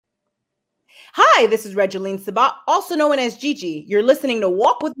Hi, this is Regeline Sabat, also known as Gigi. You're listening to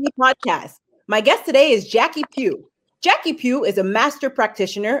Walk With Me podcast. My guest today is Jackie Pugh. Jackie Pugh is a master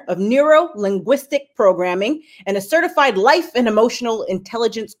practitioner of neuro-linguistic programming and a certified life and emotional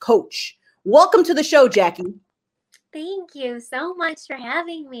intelligence coach. Welcome to the show, Jackie. Thank you so much for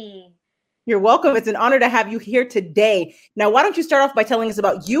having me. You're welcome. It's an honor to have you here today. Now, why don't you start off by telling us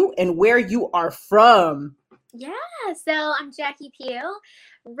about you and where you are from? Yeah, so I'm Jackie Pugh.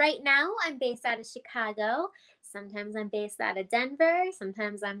 Right now, I'm based out of Chicago. Sometimes I'm based out of Denver.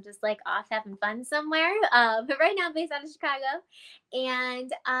 Sometimes I'm just like off having fun somewhere. But right now, I'm based out of Chicago.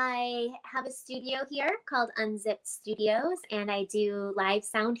 And I have a studio here called Unzipped Studios. And I do live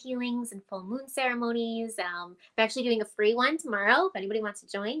sound healings and full moon ceremonies. I'm actually doing a free one tomorrow. If anybody wants to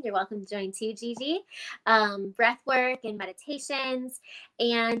join, you're welcome to join too, Gigi. Breath work and meditations.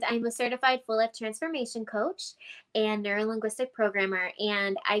 And I'm a certified full life transformation coach and neurolinguistic programmer.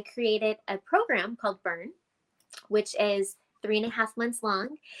 And I created a program called Burn, which is 3.5 months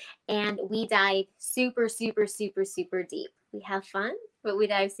long. And we dive super, super, super, super deep. We have fun, but we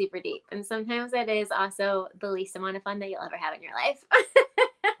dive super deep. And sometimes it is also the least amount of fun that you'll ever have in your life.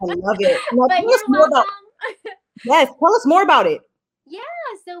 I love it. Now, But tell us you're more about, welcome. yes, tell us more about it. Yeah,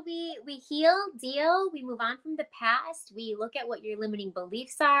 so we heal, deal, we move on from the past. We look at what your limiting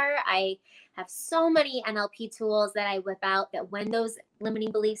beliefs are. I have so many NLP tools that I whip out that when those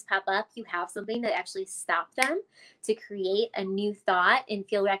limiting beliefs pop up, you have something that actually stop them to create a new thought and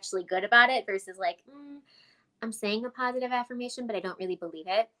feel actually good about it versus like, I'm saying a positive affirmation, but I don't really believe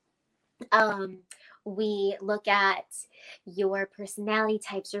it. We look at your personality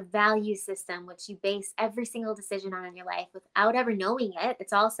types, your value system, which you base every single decision on in your life without ever knowing it.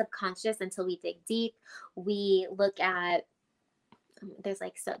 It's all subconscious until we dig deep. We look at there's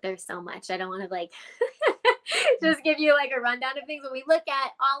so much. I don't want to like just give you like a rundown of things, but we look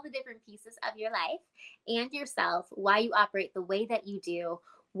at all the different pieces of your life and yourself, why you operate the way that you do,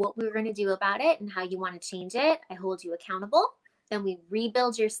 what we're going to do about it, and how you want to change it. I hold you accountable. Then we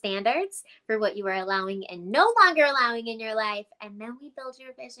rebuild your standards for what you are allowing and no longer allowing in your life. And then we build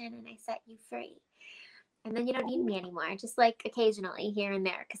your vision and I set you free. And then you don't need me anymore, just like occasionally here and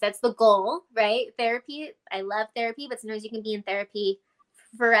there, because that's the goal, right? Therapy, I love therapy, but sometimes you can be in therapy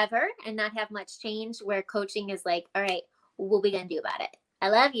forever and not have much change, where coaching is like, all right, what are we going to do about it? I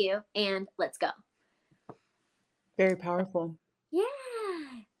love you and let's go. Very powerful. Yeah.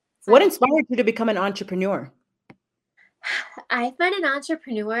 So What inspired you to become an entrepreneur? I've been an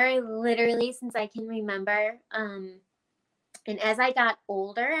entrepreneur literally since I can remember. And as I got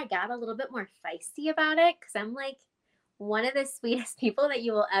older, I got a little bit more feisty about it because I'm like one of the sweetest people that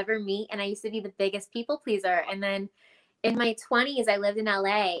you will ever meet. And I used to be the biggest people pleaser. And then in my 20s, I lived in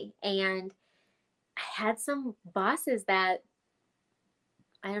LA and I had some bosses that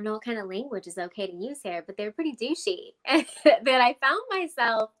I don't know what kind of language is okay to use here, but they're pretty douchey. And that I found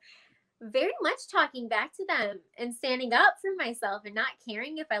myself very much talking back to them and standing up for myself and not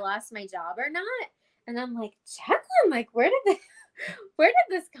caring if I lost my job or not. And I'm like, Jacqueline, like, where did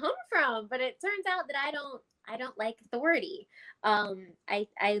this come from? But it turns out that I don't like authority.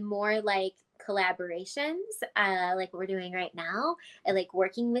 I more like collaborations, like we're doing right now. I like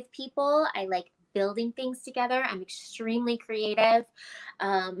working with people. I like building things together. I'm extremely creative.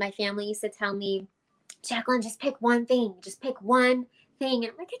 My family used to tell me, Jacqueline, just pick one thing. Just pick one thing.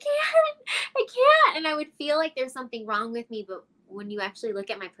 And I'm like, I can't. And I would feel like there's something wrong with me. But when you actually look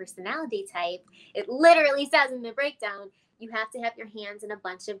at my personality type, it literally says in the breakdown, you have to have your hands in a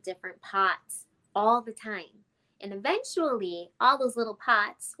bunch of different pots all the time. And eventually, all those little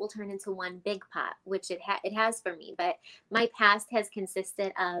pots will turn into one big pot, which it has for me. But my past has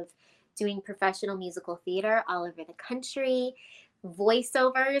consisted of doing professional musical theater all over the country,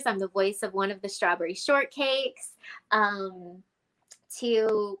 voiceovers. I'm the voice of one of the Strawberry Shortcakes,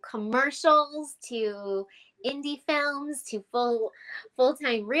 to commercials, to indie films, to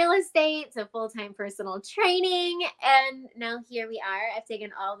full-time real estate, to full-time personal training. And now here we are. I've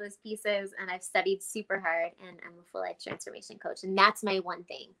taken all those pieces and I've studied super hard and I'm a full life transformation coach. And that's my one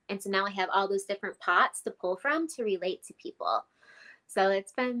thing. And so now I have all those different pots to pull from to relate to people. So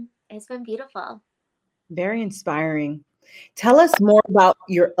it's been beautiful. Very inspiring. Tell us more about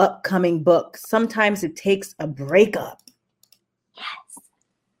your upcoming book. Sometimes it takes a breakup. Yes.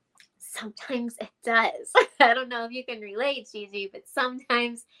 Sometimes it does. I don't know if you can relate, Gigi, but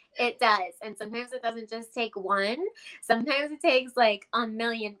sometimes it does. And sometimes it doesn't just take one. Sometimes it takes like a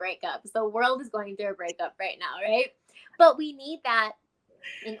million breakups. The world is going through a breakup right now, right? But we need that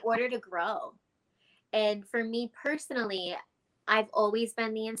in order to grow. And for me personally, I've always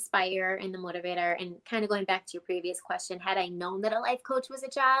been the inspirer and the motivator. And kind of going back to your previous question, had I known that a life coach was a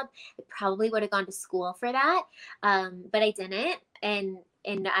job, I probably would have gone to school for that. But I didn't. And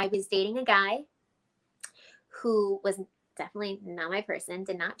I was dating a guy who was definitely not my person,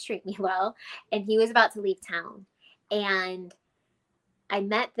 did not treat me well. And he was about to leave town. And I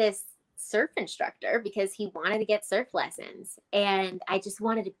met this surf instructor because he wanted to get surf lessons. And I just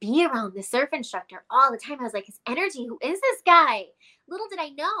wanted to be around the surf instructor all the time. I was like, his energy, who is this guy? Little did I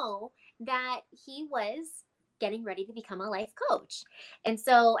know that he was getting ready to become a life coach. And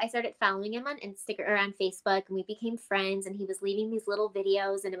so I started following him on Instagram or on Facebook, and we became friends, and he was leaving these little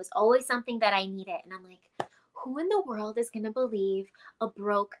videos, and it was always something that I needed. And I'm like, who in the world is going to believe a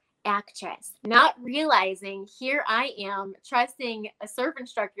broke actress? Not realizing here I am trusting a surf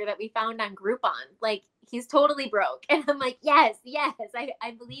instructor that we found on Groupon. Like, he's totally broke. And I'm like, yes,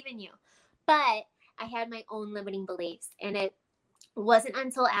 I believe in you. But I had my own limiting beliefs. And it wasn't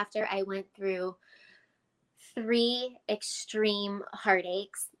until after I went through 3 extreme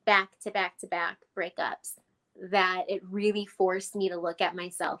heartaches, back to back to back breakups, that it really forced me to look at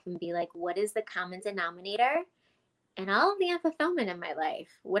myself and be like, what is the common denominator in all of the unfulfillment in my life?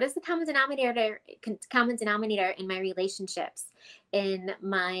 What is the common denominator in my relationships, in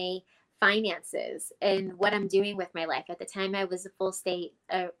my finances, and what I'm doing with my life? At the time, I was a full-time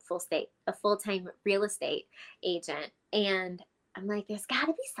real estate agent. And I'm like, there's got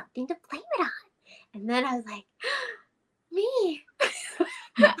to be something to blame it on. And then I was like, me.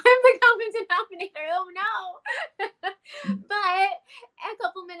 I'm the common denominator. Oh no. But a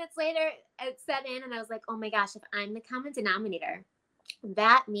couple minutes later, it set in, and I was like, oh my gosh, if I'm the common denominator,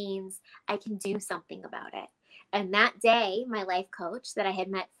 that means I can do something about it. And that day, my life coach that I had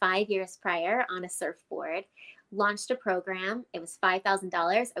met 5 years prior on a surfboard launched a program. It was $5,000.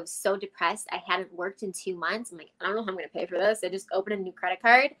 I was so depressed. I hadn't worked in 2 months. I'm like, I don't know how I'm going to pay for this. I just opened a new credit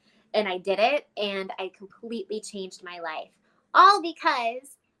card, and I did it. And I completely changed my life, all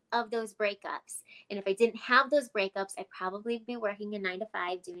because of those breakups. And if I didn't have those breakups, I'd probably be working a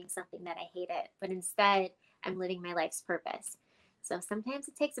 9-to-5 doing something that I hated. But instead, I'm living my life's purpose. So sometimes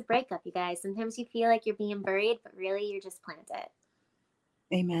it takes a breakup, you guys. Sometimes you feel like you're being buried, but really you're just planted.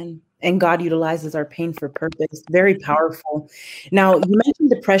 Amen. And God utilizes our pain for purpose. Very powerful. Now, you mentioned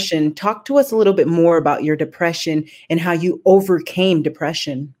depression. Talk to us a little bit more about your depression and how you overcame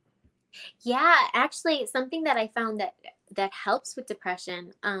depression. Yeah, actually, something that I found that helps with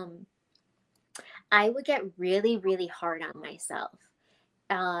depression, I would get really, really hard on myself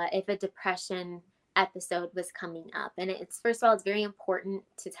if a depression episode was coming up. And it's, first of all, it's very important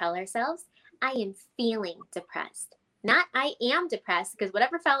to tell ourselves, I am feeling depressed. Not I am depressed, because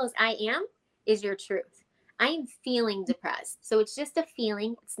whatever follows I am is your truth. I am feeling depressed. So it's just a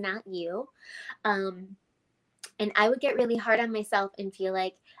feeling. It's not you. And I would get really hard on myself and feel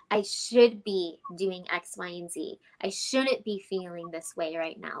like I should be doing X, Y, and Z. I shouldn't be feeling this way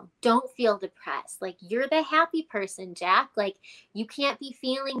right now. Don't feel depressed. Like, you're the happy person, Jack. Like, you can't be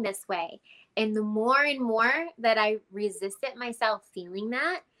feeling this way. And the more and more that I resisted myself feeling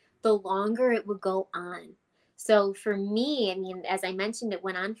that, the longer it would go on. So for me, I mean, as I mentioned, it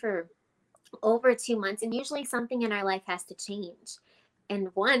went on for over 2 months, and usually something in our life has to change. And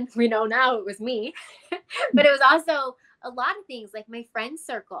one, we know now it was me, but it was also a lot of things, like my friend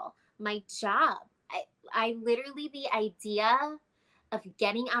circle, my job. I literally, the idea of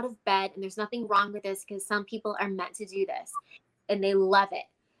getting out of bed, and there's nothing wrong with this because some people are meant to do this and they love it.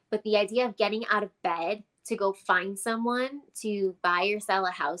 But the idea of getting out of bed to go find someone to buy or sell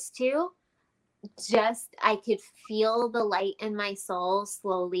a house to, just, I could feel the light in my soul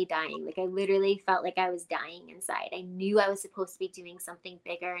slowly dying. Like, I literally felt like I was dying inside. I knew I was supposed to be doing something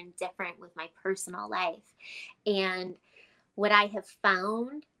bigger and different with my personal life. And what I have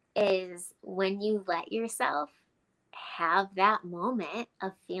found is when you let yourself have that moment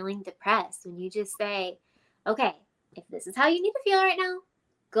of feeling depressed, when you just say, okay, if this is how you need to feel right now,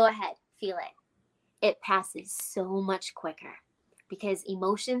 go ahead, feel it. It passes so much quicker. Because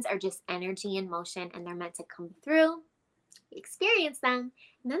emotions are just energy in motion, and they're meant to come through, experience them,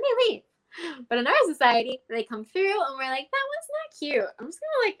 and then they leave. But in our society, they come through and we're like, that one's not cute. I'm just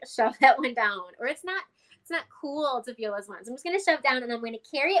gonna shove that one down. Or it's not cool to feel those ones. I'm just gonna shove down, and I'm gonna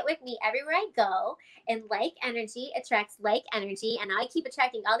carry it with me everywhere I go. And like energy attracts like energy. And I keep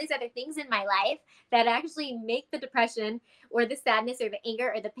attracting all these other things in my life that actually make the depression or the sadness or the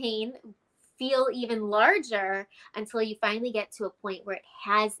anger or the pain feel even larger, until you finally get to a point where it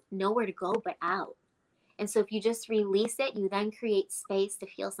has nowhere to go but out. And so if you just release it, you then create space to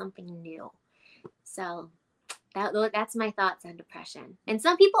feel something new. So That's my thoughts on depression. And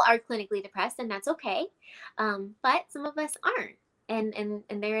some people are clinically depressed, and that's okay. But some of us aren't. And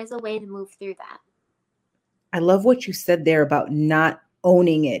there is a way to move through that. I love what you said there about not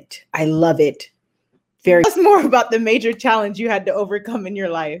owning it. I love it. Tell us more about the major challenge you had to overcome in your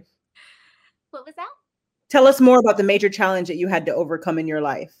life. What was that? Tell us more about the major challenge that you had to overcome in your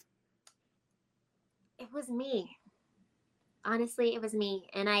life. It was me. Honestly, it was me.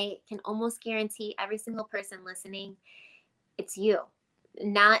 And I can almost guarantee every single person listening, it's you.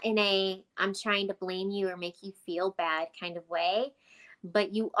 Not in a, I'm trying to blame you or make you feel bad kind of way,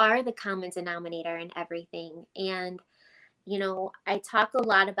 but you are the common denominator in everything. And, you know, I talk a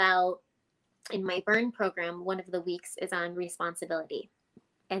lot about, in my burn program, one of the weeks is on responsibility.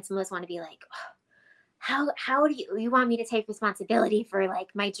 And some of us want to be like, oh, how do you want me to take responsibility for like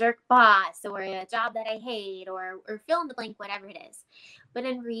my jerk boss or a job that I hate or fill in the blank, whatever it is. But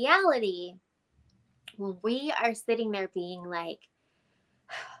in reality, when we are sitting there being like,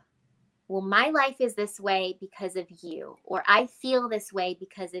 well, my life is this way because of you, or I feel this way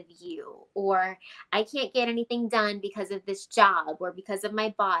because of you, or I can't get anything done because of this job or because of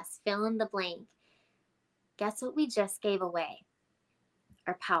my boss, fill in the blank. Guess what we just gave away?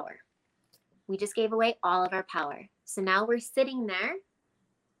 Our power. We just gave away all of our power. So now we're sitting there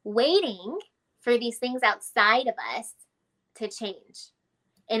waiting for these things outside of us to change.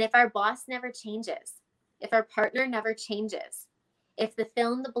 And if our boss never changes, if our partner never changes, if the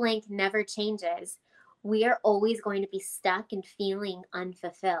fill in the blank never changes, we are always going to be stuck and feeling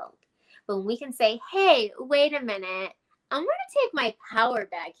unfulfilled. But when we can say, hey, wait a minute, I'm going to take my power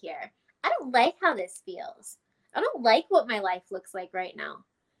back here. I don't like how this feels. I don't like what my life looks like right now.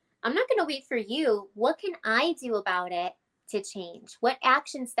 I'm not going to wait for you. What can I do about it to change? What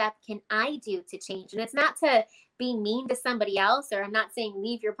action step can I do to change? And it's not to be mean to somebody else, or I'm not saying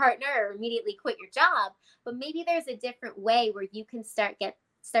leave your partner or immediately quit your job, but maybe there's a different way where you can start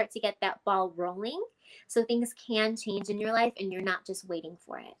to get that ball rolling so things can change in your life and you're not just waiting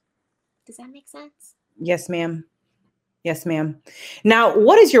for it. Does that make sense? Yes, ma'am. Yes, ma'am. Now,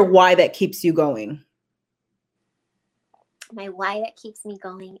 what is your why that keeps you going? My why that keeps me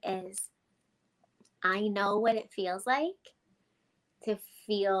going is I know what it feels like to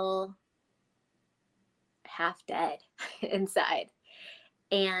feel half dead inside.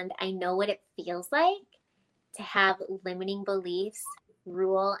 And I know what it feels like to have limiting beliefs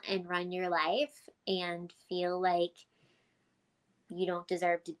rule and run your life and feel like you don't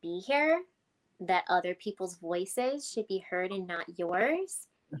deserve to be here, that other people's voices should be heard and not yours,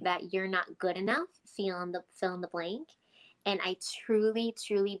 that you're not good enough, fill in the blank. And I truly,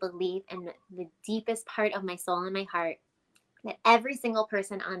 truly believe in the deepest part of my soul and my heart that every single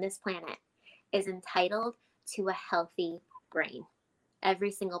person on this planet is entitled to a healthy brain.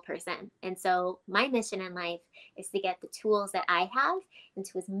 Every single person. And so my mission in life is to get the tools that I have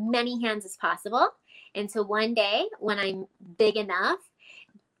into as many hands as possible. And so one day when I'm big enough,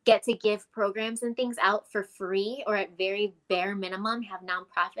 get to give programs and things out for free, or at very bare minimum, have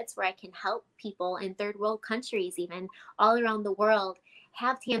nonprofits where I can help people in third world countries, even all around the world,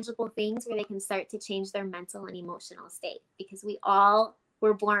 have tangible things where they can start to change their mental and emotional state, because we all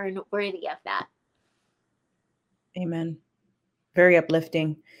were born worthy of that. Amen. Very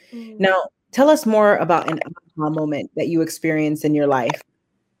uplifting. Now, tell us more about an aha moment that you experienced in your life.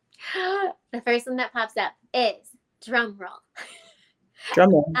 The first one that pops up is drum roll.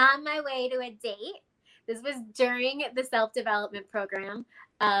 Drum roll. On my way to a date. This was during the self-development program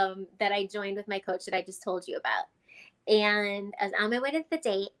that I joined with my coach that I just told you about. And I was on my way to the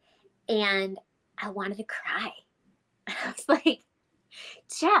date and I wanted to cry. I was like,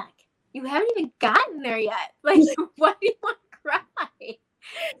 Jack, you haven't even gotten there yet. Like, why do you want to cry?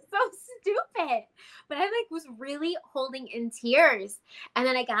 So stupid. But I was really holding in tears. And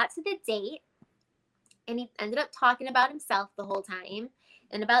then I got to the date and he ended up talking about himself the whole time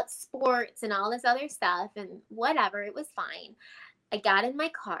and about sports and all this other stuff and whatever. It was fine. I got in my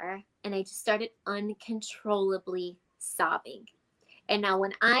car and I just started uncontrollably sobbing. And now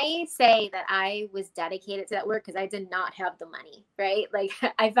when I say that I was dedicated to that work, because I did not have the money, right? Like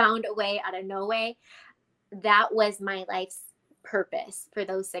I found a way out of no way. That was my life's purpose for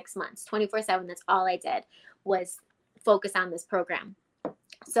those 6 months. 24/7, that's all I did was focus on this program.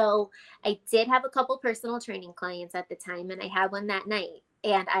 So I did have a couple personal training clients at the time, and I had one that night,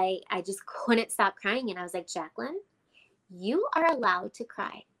 and I just couldn't stop crying. And I was like, Jacqueline, you are allowed to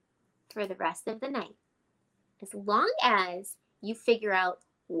cry for the rest of the night, as long as you figure out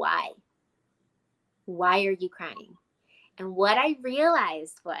why. Why are you crying? And what I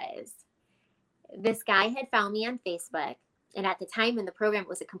realized was this guy had found me on Facebook. And at the time in the program, it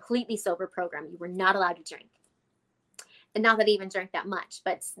was a completely sober program. You were not allowed to drink. And not that I even drank that much,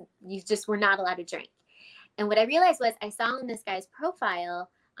 but you just were not allowed to drink. And what I realized was I saw on this guy's profile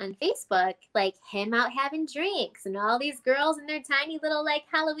on Facebook, like him out having drinks and all these girls in their tiny little like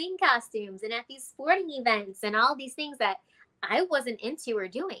Halloween costumes and at these sporting events and all these things that I wasn't into or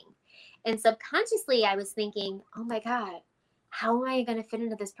doing. And subconsciously I was thinking, oh my God, how am I going to fit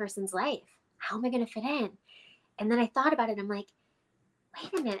into this person's life? How am I going to fit in? And then I thought about it. I'm like,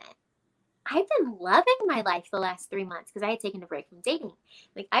 wait a minute. I've been loving my life the last 3 months because I had taken a break from dating.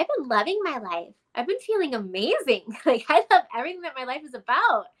 Like, I've been loving my life. I've been feeling amazing. Like, I love everything that my life is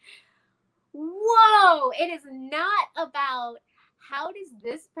about. Whoa, it is not about how does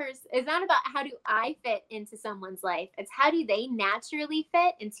this person, it's not about how do I fit into someone's life. It's how do they naturally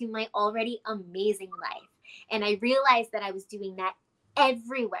fit into my already amazing life. And I realized that I was doing that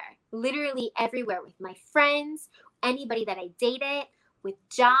everywhere, literally everywhere, with my friends, anybody that I dated, with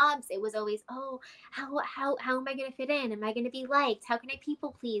jobs. It was always, oh, how am I going to fit in? Am I going to be liked? How can I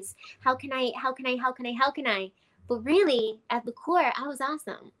people please? How can I? But really, at the core, I was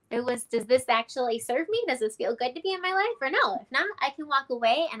awesome. It was, does this actually serve me? Does this feel good to be in my life or no? If not, I can walk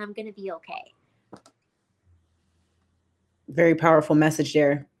away and I'm going to be okay. Very powerful message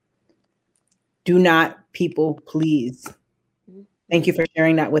there. Do not people please. Thank you for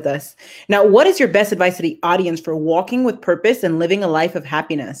sharing that with us. Now, what is your best advice to the audience for walking with purpose and living a life of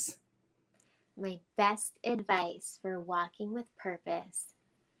happiness? My best advice for walking with purpose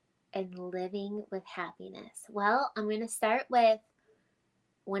and living with happiness. Well, I'm going to start with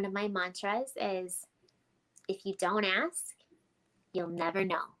one of my mantras is, if you don't ask, you'll never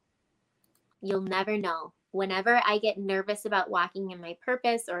know. You'll never know. Whenever I get nervous about walking in my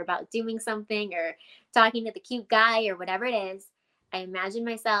purpose or about doing something or talking to the cute guy or whatever it is, I imagine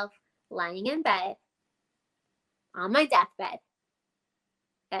myself lying in bed on my deathbed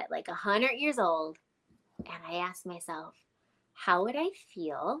at like 100 years old. And I ask myself, how would I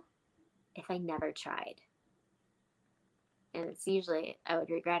feel if I never tried? And it's usually I would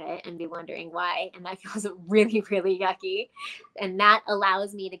regret it and be wondering why. And that feels really, really yucky. And that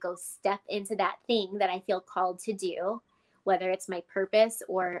allows me to go step into that thing that I feel called to do, whether it's my purpose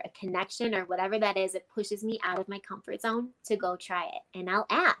or a connection or whatever that is. It pushes me out of my comfort zone to go try it. And I'll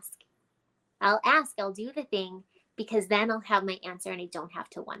do the thing, because then I'll have my answer and I don't have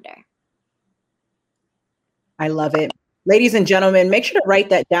to wonder. I love it. Ladies and gentlemen, make sure to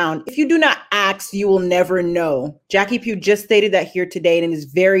write that down. If you do not ask, you will never know. Jackie Pugh just stated that here today, and it is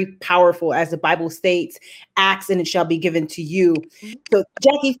very powerful. As the Bible states, ask and it shall be given to you. So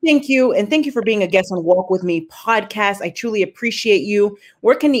Jackie, thank you. And thank you for being a guest on Walk With Me podcast. I truly appreciate you.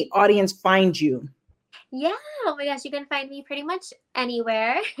 Where can the audience find you? Yeah, oh my gosh, you can find me pretty much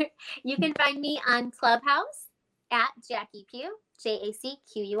anywhere. You can find me on Clubhouse at Jackie Pugh,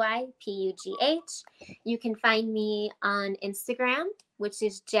 JACQUIPUGH. You can find me on Instagram, which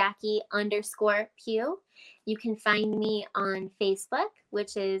is Jackie_Pugh. You can find me on Facebook,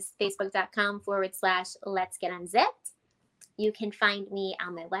 which is facebook.com/Let's Get Unzipped. You can find me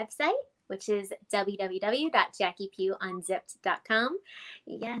on my website, which is www.JackiePughUnzipped.com.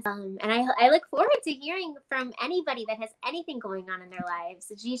 Yes. And I look forward to hearing from anybody that has anything going on in their lives.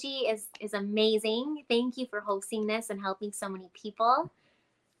 Gigi is amazing. Thank you for hosting this and helping so many people.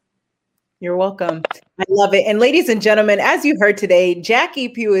 You're welcome. I love it. And ladies and gentlemen, as you heard today, Jackie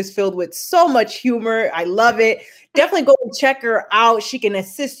Pugh is filled with so much humor. I love it. Definitely go and check her out. She can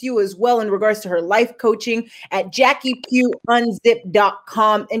assist you as well in regards to her life coaching at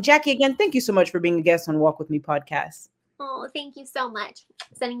JackiePughUnzipped.com. And Jackie, again, thank you so much for being a guest on Walk With Me podcast. Oh, thank you so much.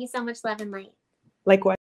 Sending you so much love and light. Likewise.